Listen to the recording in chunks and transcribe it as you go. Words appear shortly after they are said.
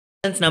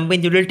நம்ம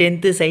இந்த video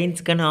 10th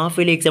சயின்ஸ்க்கான half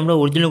yearly எக்ஸாமோட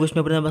original question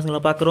paper தான் பசங்களை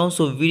பார்க்குறோம்.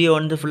 ஸோ வீடியோ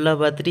வந்து ஃபுல்லாக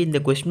பார்த்துட்டு இந்த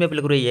கொஸ்டின்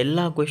பேப்பரில் இருக்கிற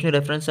எல்லா கொஸ்டினும்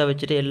ரெஃபரன்ஸாக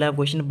வச்சுட்டு எல்லா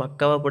கொஸ்டினும்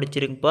பக்காவாக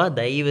படிச்சிருங்கப்பா.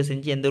 தயவு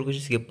செஞ்சு எந்த ஒரு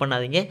கொஸ்டின் ஸ்கிப்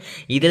பண்ணாதீங்க.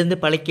 இதிலிருந்து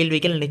பல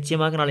கேள்விகள்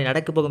நிச்சயமாக நாளை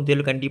நடக்க போகும்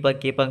தேர்வு கண்டிப்பாக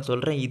கேட்பாங்க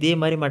சொல்கிறேன். இதே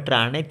மாதிரி மற்ற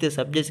அனைத்து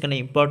சப்ஜெக்ட்ஸ்க்கான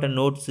important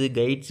notes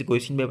guides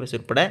question papers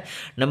உட்பட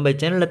நம்ம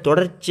சேனலில்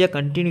தொடர்ச்சியாக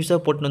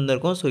கண்டினியூஸாக போட்டு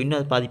வந்திருக்கோம். ஸோ இன்னும்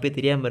அது பாதி பேர்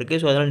தெரியாமல்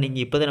இருக்குது. ஸோ அதனால்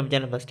நீங்கள் இப்போ தான் நம்ம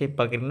சேனல் ஃபஸ்ட் டைம்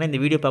பார்க்குறீங்கன்னா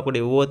இந்த வீடியோ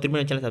பார்க்கக்கூடிய ஒவ்வொருத்தருமே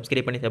நம்ம சேனல்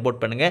சப்ஸ்கிரைப் பண்ணி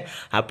சப்போர்ட் பண்ணுங்கள்.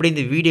 அப்படி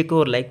இந்த வீடியோக்கு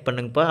ஒரு லைக்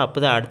பண்ணுங்கப்பா.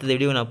 அப்போ தான் அடுத்த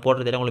வீடியோ நான்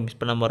போடுறதெல்லாம் உங்களுக்கு மிஸ்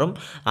பண்ணாமல் வரும்.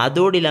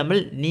 அதோடு இல்லாமல்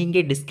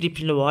நீங்கள்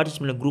டிஸ்கிரிப்ஷனில்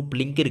வாட்ஸ்அப்பில் குரூப்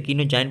லிங்க் இருக்குது,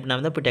 இன்னும் ஜாயின்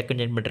பண்ணாமல் தான் போய்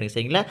டக்குன்னு ஜாயின் பண்ணுறீங்க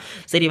சரிங்களா.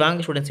 சரி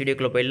வாங்க ஸ்டூடெண்ட்ஸ்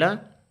வீடியோக்குள்ளே போயிடலாம்.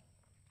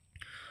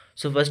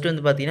 ஸோ ஃபஸ்ட்டு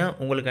வந்து பார்த்தீங்கன்னா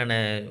உங்களுக்கான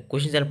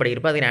கொஷின்ஸ் எல்லாம்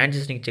படிக்கிறப்ப அதுக்கு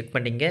ஆன்சர்ஸ் நீங்கள் செக்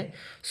பண்ணிங்க.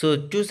 ஸோ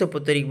சூஸை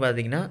பொறுத்த வரைக்கும்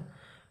பார்த்தீங்கன்னா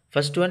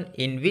first one,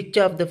 in which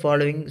of the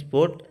following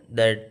sport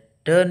the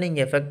turning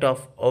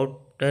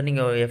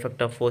effect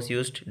of force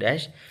used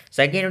dash.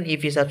 Second one,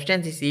 if a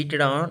substance is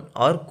heated on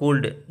or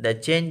cooled, the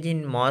change in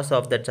mass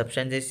of that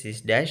substance is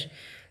dash.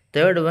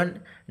 Third one,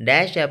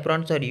 dash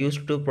aprons are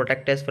used to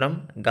protect us from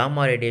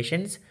gamma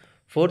radiations.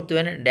 Fourth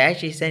one,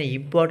 dash is an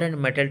important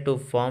metal to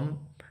form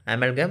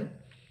amalgam.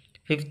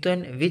 Fifth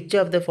one, which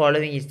of the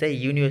following is the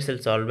universal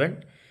solvent?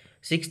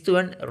 Sixth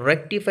one,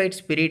 rectified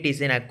spirit is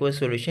an aqueous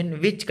solution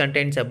which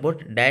contains about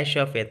dash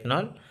of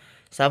ethanol.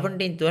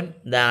 17th one,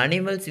 the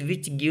animals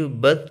which give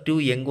birth to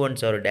young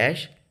ones are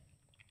dash.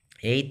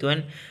 8th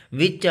one,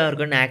 which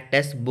organ act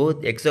as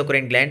both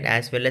exocrine gland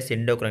as well as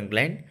endocrine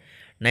gland.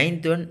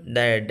 9th one,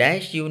 the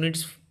dash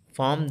units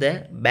form the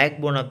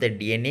backbone of the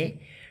DNA.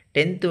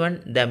 10th one,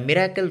 the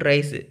miracle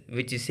rice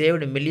which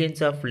saved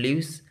millions of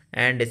lives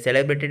and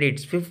celebrated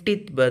its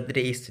 50th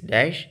birthday is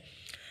dash.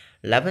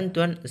 11th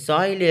one,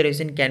 soil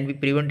erosion can be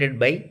prevented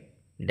by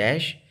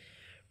dash.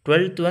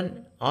 12th one,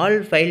 all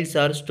files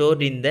are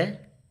stored in the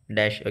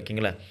dash.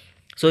 ஓகேங்களா.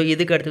 So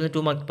இதுக்கு அடுத்து வந்து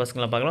 2 marks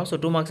பசங்களாம் பார்க்கலாம். So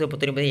 2 மார்க்ஸை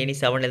பொறுத்த வரைக்கும் any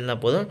 7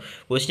 இருந்தால் போதும்.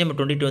 கொஸ்டின் நம்பர்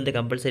 22 வந்து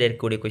கம்பல்சரி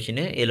இருக்கக்கூடிய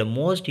கொஸ்டின். இதில்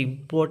மோஸ்ட்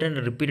இம்பார்ட்டன்ட்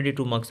ரிப்பீட்டட்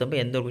 2 மார்க்ஸ் அப்போ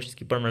எந்த ஒரு கொஸ்டின்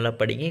ஸ்கிப் பண்ண நல்லா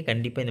படிங்க.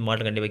 கண்டிப்பாக இந்த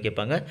மாடல் கண்டிப்பாக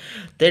கேட்பாங்க.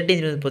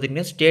 13th வந்து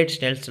பார்த்தீங்கன்னா ஸ்டேட்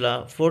ஸ்னெல்ஸ் லா.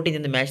 14th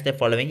வந்து match the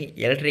following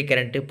electric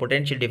current,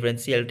 potential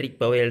difference,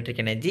 electric power,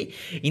 electric energy.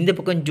 இந்த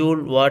பக்கம்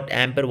joule, what,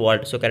 Amber,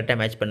 Walt. So கரெக்டாக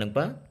மேட்ச்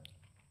பண்ணுங்கப்பா.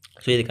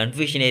 ஸோ இது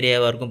கன்ஃபியூஷன்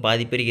ஏரியாவாக இருக்கும்.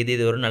 பாதி பேருக்கு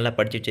இது வரும், நல்லா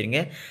படிச்சு வச்சுருங்க.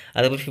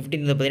 அதுக்கப்புறம்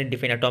 15th வந்து பார்த்தீங்கன்னா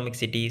டிஃபைன் அட்டாமிக்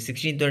சிட்டி.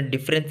 16th வந்து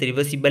difference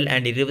reversible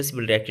and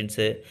irreversible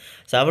reactions.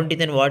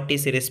 17th வந்து what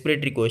is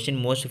respiratory question,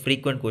 most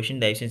frequent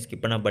question, தயவுசெய்து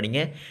ஸ்கிப் பண்ணால் படிங்க.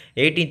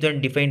 18th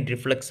வந்து டிஃபைன்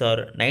ரிஃப்ளெக்ஸ்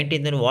ஆர்.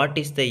 19th வந்து what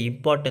is the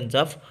importance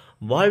of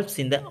valves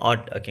in the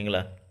art.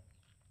 ஓகேங்களா.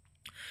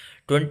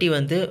 20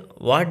 வந்து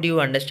what you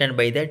understand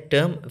by the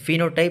term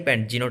phenotype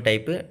and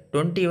genotype.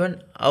 21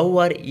 how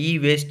are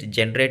e-waste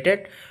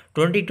generated.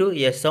 22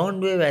 a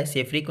sound wave has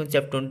a frequency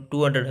of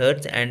 200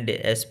 Hz and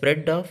a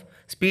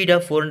speed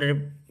of 400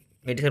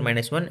 meter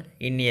minus 1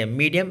 in a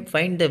medium.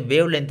 Find the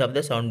wavelength of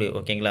the sound wave.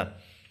 ஓகேங்களா.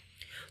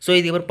 So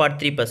இதுக்கப்புறம் part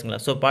 3 பசங்களா.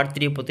 So part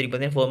 3 பொறுத்த வரைக்கும்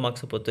பார்த்தீங்கன்னா 4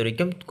 மார்க்ஸை பொறுத்த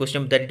வரைக்கும்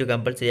question 32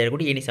 கம்பல்சரியாக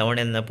கூட எனி 7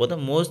 இருந்தால்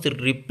போதும். Most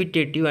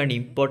repetitive and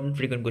important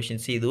frequent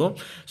questions இதுவும்.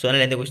 ஸோ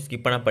அதனால் எந்த கொஸ்டின்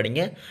ஸ்கிப் பண்ணால்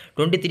படிங்க.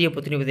 23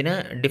 பொறுத்த வரைக்கும்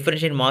பார்த்தீங்கன்னா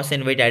டிஃபரன்ஷியல் மாஸ்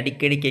அண்ட் வெயிட்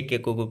அடிக்கடி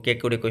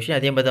கேட்கக்கூடிய கொஸ்டின்.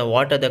 அதே மாதிரி தான்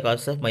what are the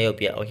cause of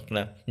myopia.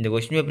 ஓகேங்களா. இந்த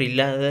கொஸ்டின் பேப்பர்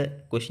இல்லாத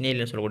கொஸ்டினே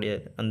இல்லைன்னு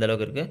சொல்லக்கூடியது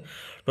அந்தளவுக்கு இருக்குது.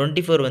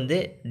 24 வந்து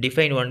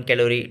define 1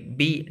 calorie.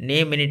 B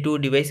name any 2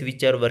 device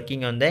which are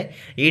working on the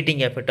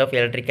heating effect of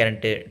electric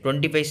current.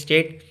 25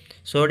 state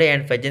சோடே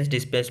and ஃபெஜன்ஸ்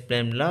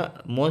டிஸ்பிளேஸ்மெண்ட்லாம்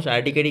most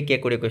அடிக்கடி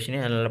கேட்கக்கூடிய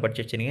கொஸ்டின். அதனால்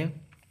படிச்சு வச்சுருங்க.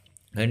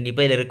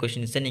 கண்டிப்பாக இதில் இருக்க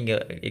கொஸ்டின்ஸை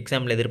நீங்கள்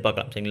எக்ஸாமில்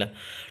எதிர்பார்க்கலாம் சரிங்களா.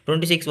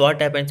 26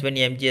 what happens when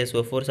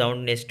MgSO4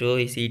 7s2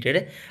 is heated.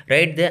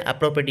 Write the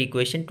appropriate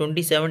equation.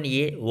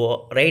 27a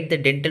write the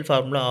dental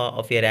formula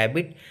of a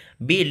rabbit.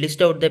 B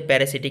list out the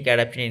parasitic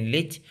adaptation in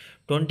leech.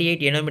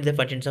 28 enumerate the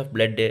functions of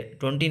blood.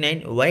 29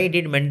 why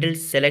did Mendel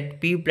select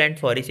pea plant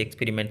for his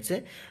experiments.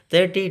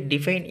 30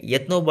 define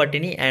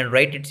ethnobotany and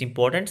write its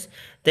importance.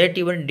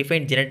 31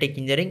 define genetic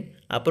engineering.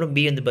 அப்புறம்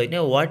B வந்து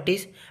பார்த்தீங்கன்னா what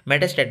is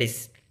metastasis.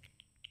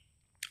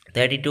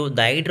 32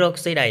 the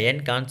hydroxide ion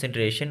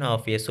concentration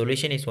of a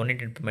solution is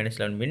 110 -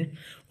 11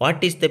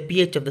 what is the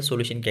pH of the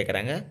solution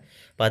கேட்குறாங்க,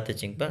 பார்த்து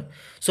வச்சுங்கப்பா.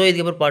 So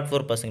இதுக்கப்புறம் part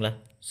 4 பசங்களா.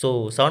 So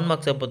 7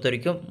 மார்க்ஸை பொறுத்த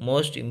வரைக்கும்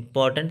most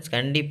importance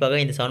கண்டிப்பாக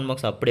இந்த 7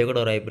 மார்க்ஸ் அப்படியே கூட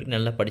ஒரு வாய்ப்பு இருக்குது.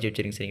 நல்லா படித்து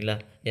வச்சுருங்க சரிங்களா.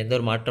 எந்த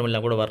ஒரு மாற்றம்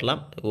இல்லாமல் கூட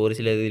வரலாம். ஒரு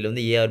சில இதில்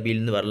வந்து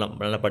ஏஆர்பியிலேருந்து வரலாம்.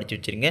 நல்லா படித்து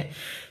வச்சுருங்க.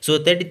 ஸோ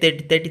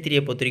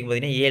 33 பொறுத்த வரைக்கும்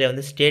பார்த்தீங்கன்னா ஏல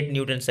வந்து ஸ்டேட்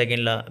நியூட்டன்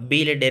செகண்ட் லா.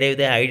 பியில் derive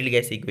the ideal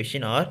case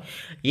equation. R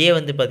A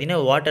வந்து பார்த்தீங்கன்னா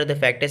what are the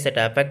factors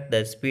that affect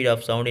the speed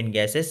of sound in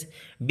cases.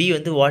 B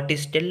வந்து வாட்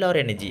இஸ்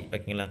ஸ்டெல்லார் எனர்ஜி.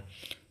 ஓகேங்களா.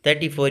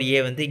 34a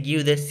வந்து give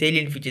the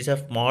salient features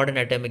of modern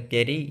atomic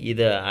theory.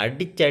 இதை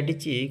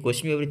அடித்து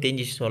question paper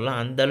தெரிஞ்சு சொல்லலாம்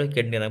அந்த அளவுக்கு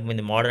கேட்டுங்க.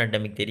 இந்த மாடர்ன்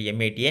அட்டாமிக் தியரி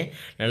எம்ஐடியை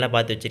நல்லா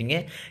பார்த்து வச்சுருங்க.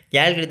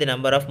 Calculate the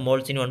number of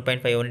moles in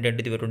 1.51 ×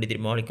 10⁻23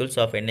 molecules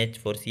of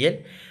NH4Cl.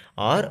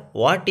 R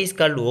what is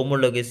called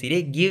homologous சீரே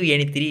give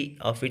any 3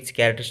 of it's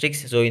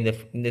characteristics. So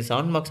இந்த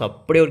 7 மார்க்ஸ்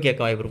அப்படியே ஒரு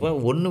கேட்க வாய்ப்பு இருக்கும்.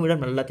 ஒன்று விட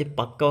எல்லாத்தையும்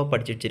பக்காவாக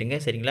படித்து வச்சுருங்க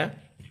சரிங்களா.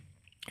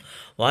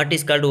 What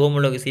is called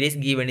homologous series,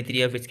 give any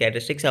 3 of it's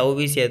characteristics,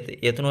 how is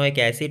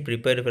ethanoic acid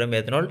prepared from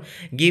ethanol,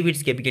 give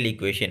it's chemical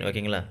equation.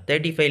 ஓகேங்களா.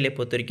 35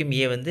 பொறுத்த வரைக்கும்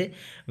ஏ வந்து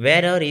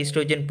where are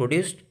oestrogen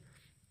produced,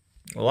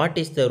 what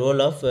is the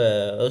role of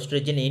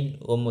estrogen in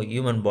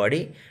human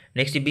body.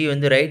 Next B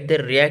வந்து write the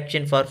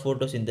reaction for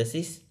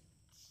photosynthesis.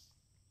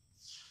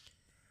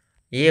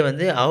 A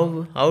வந்து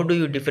how do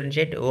you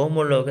differentiate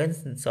homologous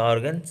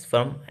organs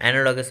from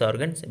analogous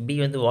organs. B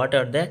வந்து what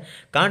are the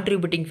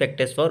contributing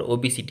factors for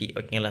obesity.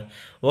 ஓகேங்களா.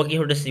 Okay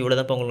students, இவ்வளோ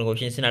தான் உங்களுக்கு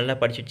questions. நல்லா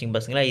படிச்சு வச்சிங்க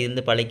பசங்களா. இது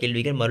வந்து பல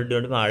கேள்விகள்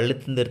மறுபடியும்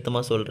அழுத்த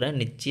நிறுத்தமாக சொல்கிறேன்.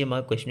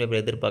 நிச்சயமாக கொஸ்டின்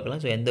பேப்பர்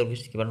எதிர்பார்க்கலாம். ஸோ எந்த ஒரு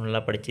கொஸ்டின்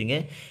நல்லா படிச்சிங்க.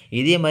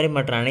 இதே மாதிரி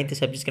மற்ற அனைத்து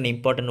சப்ஜெக்ட்ஸ்க்கான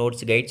இம்பார்ட்டன்ட்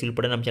நோட்ஸ் கைட்ஸ்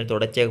உள்பட நம்ம சேனல்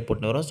தொடர்ச்சியாக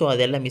போட்டு வரோம். ஸோ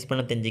அதெல்லாம் மிஸ்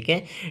பண்ண தெரிஞ்சுக்க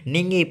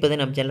நீங்கள் இப்போ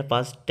தான் நம்ம சேனல்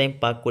ஃபஸ்ட் டைம்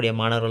பார்க்கக்கூடிய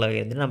மாணவர்களாக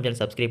இருந்து நம்ம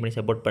சேனல் சப்ஸ்கிரைப் பண்ணி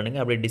சப்போர்ட்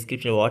பண்ணுங்கள். அப்படியே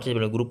டிஸ்கிரிப்ஷன்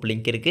வாட்ஸ்அப்பில் குரூப்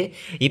லிங்க் இருக்குது.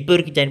 இப்போ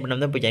வரைக்கும் ஜாயின்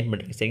பண்ணாமல் தான் போய் ஜாயின்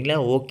பண்ணுறேன். சரிங்களா.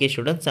 ஓகே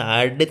ஸ்டூடெண்ட்ஸ்,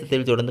 அடுத்த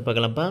தெளிவு தொடர்ந்து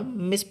பார்க்கலாம்ப்பா.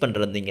 மிஸ்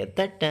பண்ணுறதுங்க.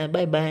 தட்டா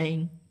பை பாய்.